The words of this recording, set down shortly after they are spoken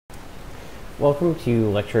Welcome to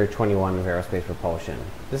Lecture 21 of Aerospace Propulsion.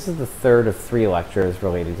 This is the third of 3 lectures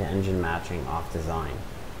related to engine matching off design.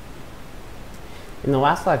 In the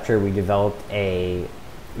last lecture, we developed a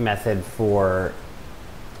method for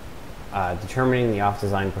determining the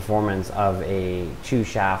off-design performance of a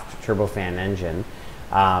two-shaft turbofan engine,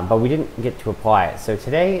 but we didn't get to apply it. So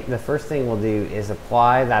today, the first thing we'll do is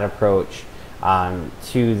apply that approach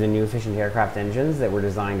to the new efficient aircraft engines that were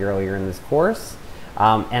designed earlier in this course.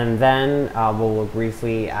 And then we'll look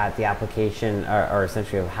briefly at the application or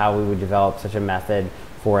essentially of how we would develop such a method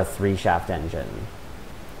for a 3-shaft engine.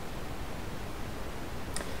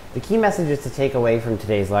 The key messages to take away from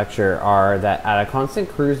today's lecture are that at a constant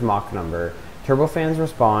cruise Mach number, turbofans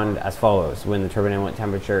respond as follows when the turbine inlet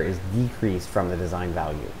temperature is decreased from the design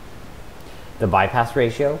value. The bypass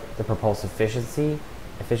ratio, the propulsive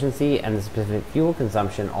efficiency, and the specific fuel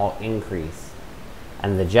consumption all increase,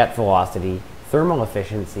 and the jet velocity, thermal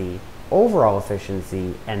efficiency, overall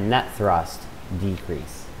efficiency, and net thrust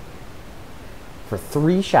decrease. For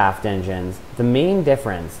 3-shaft engines, the main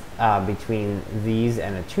difference between these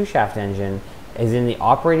and a 2-shaft engine is in the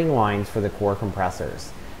operating lines for the core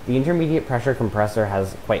compressors. The intermediate pressure compressor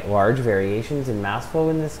has quite large variations in mass flow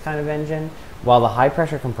in this kind of engine, while the high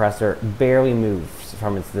pressure compressor barely moves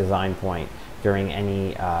from its design point during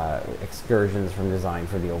any excursions from design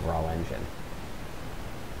for the overall engine.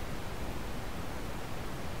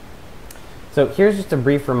 So here's just a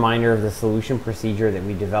brief reminder of the solution procedure that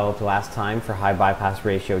we developed last time for high bypass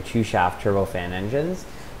ratio 2-shaft turbofan engines.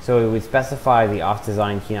 So we would specify the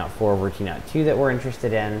off-design T04 over T02 that we're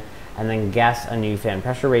interested in, and then guess a new fan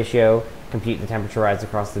pressure ratio, compute the temperature rise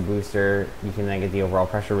across the booster. You can then get the overall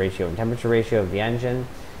pressure ratio and temperature ratio of the engine.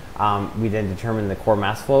 We then determine the core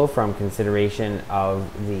mass flow from consideration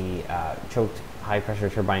of the choked high pressure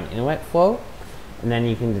turbine inlet flow. And then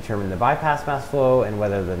you can determine the bypass mass flow and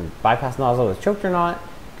whether the bypass nozzle is choked or not.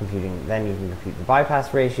 Then you can compute the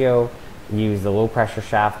bypass ratio, use the low pressure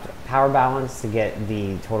shaft power balance to get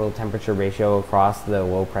the total temperature ratio across the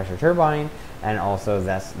low pressure turbine, and also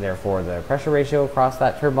therefore the pressure ratio across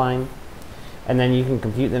that turbine. And then you can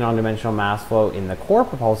compute the non-dimensional mass flow in the core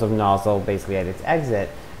propulsive nozzle, basically at its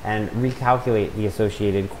exit, and recalculate the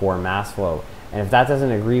associated core mass flow. And if that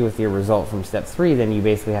doesn't agree with your result from step 3, then you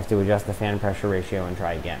basically have to adjust the fan pressure ratio and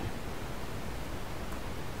try again.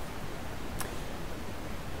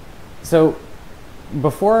 So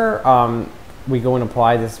before we go and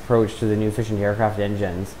apply this approach to the new efficient aircraft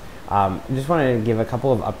engines, I just want to give a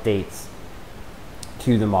couple of updates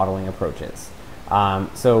to the modeling approaches.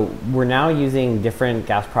 So we're now using different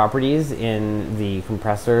gas properties in the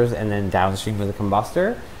compressors and then downstream of the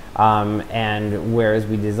combustor. And whereas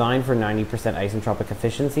we designed for 90% isentropic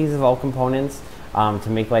efficiencies of all components, to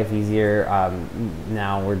make life easier,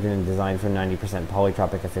 now we're doing design for 90%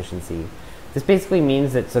 polytropic efficiency. This basically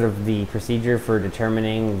means that sort of the procedure for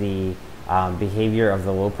determining the behavior of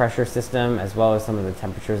the low pressure system, as well as some of the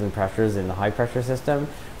temperatures and pressures in the high pressure system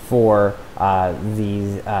for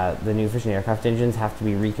the new efficient aircraft engines have to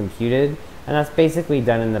be recomputed. And that's basically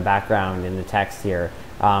done in the background in the text here.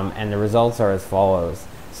 And the results are as follows.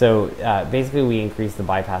 So basically we increase the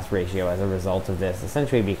bypass ratio as a result of this,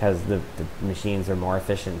 essentially because the machines are more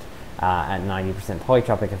efficient at 90%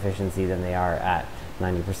 polytropic efficiency than they are at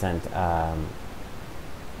 90%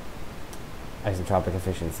 isentropic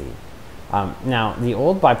efficiency. Now, the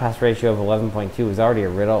old bypass ratio of 11.2 was already a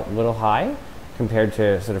little high compared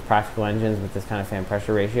to sort of practical engines with this kind of fan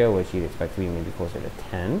pressure ratio, which you'd expect to be maybe closer to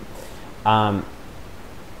 10.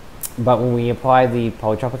 But when we apply the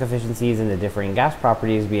polytropic efficiencies and the differing gas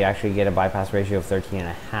properties, we actually get a bypass ratio of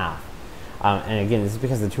 13.5. And again, this is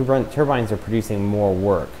because the turbines are producing more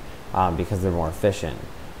work because they're more efficient.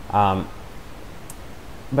 But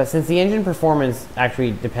since the engine performance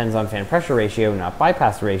actually depends on fan pressure ratio, not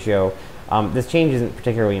bypass ratio, this change isn't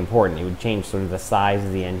particularly important. It would change sort of the size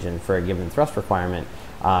of the engine for a given thrust requirement.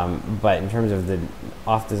 But in terms of the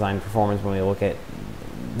off-design performance, when we look at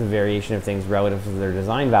the variation of things relative to their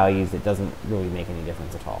design values, it doesn't really make any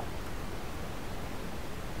difference at all.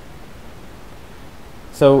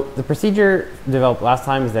 So the procedure developed last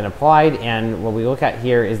time is then applied, and what we look at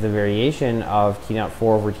here is the variation of T04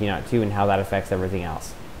 over T02 and how that affects everything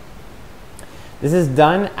else. This is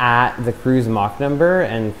done at the cruise Mach number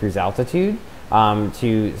and cruise altitude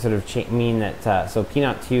to sort of mean that so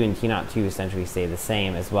P02 and T02 essentially stay the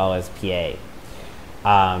same, as well as PA.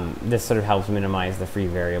 This sort of helps minimize the free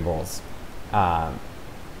variables.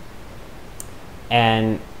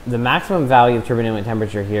 And the maximum value of turbine inlet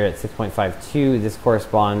temperature here at 6.52, this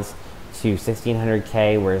corresponds to 1600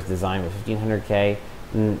 K, whereas design was 1500 K.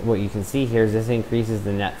 And what you can see here is this increases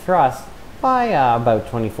the net thrust by about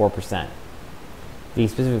 24%. The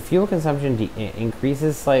specific fuel consumption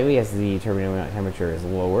increases slightly as the turbine temperature is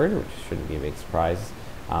lowered, which shouldn't be a big surprise.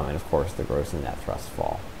 And of course, the gross and net thrust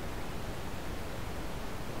fall.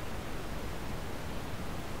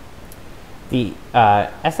 The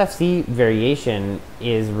SFC variation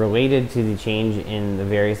is related to the change in the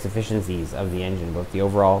various efficiencies of the engine, both the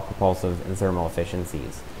overall propulsive and thermal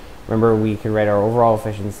efficiencies. Remember, we could write our overall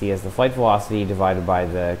efficiency as the flight velocity divided by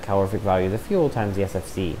the calorific value of the fuel times the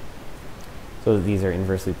SFC, so that these are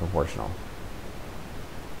inversely proportional.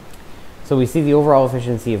 So we see the overall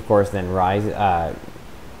efficiency, of course, then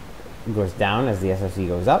goes down as the SFC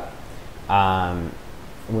goes up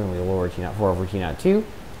when we lower T04 over T02.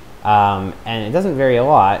 And it doesn't vary a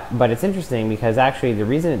lot, but it's interesting because actually the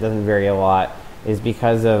reason it doesn't vary a lot is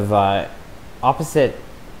because of opposite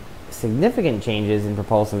significant changes in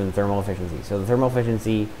propulsive and thermal efficiency. So the thermal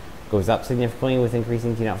efficiency goes up significantly with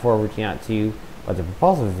increasing T04 over T02, but the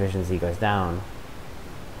propulsive efficiency goes down.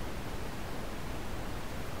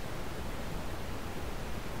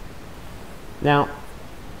 Now,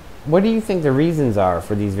 what do you think the reasons are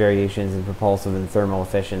for these variations in propulsive and thermal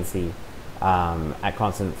efficiency at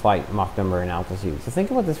constant flight, Mach number, and altitude? So think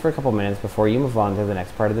about this for a couple minutes before you move on to the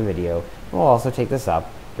next part of the video, and we'll also take this up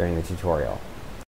during the tutorial.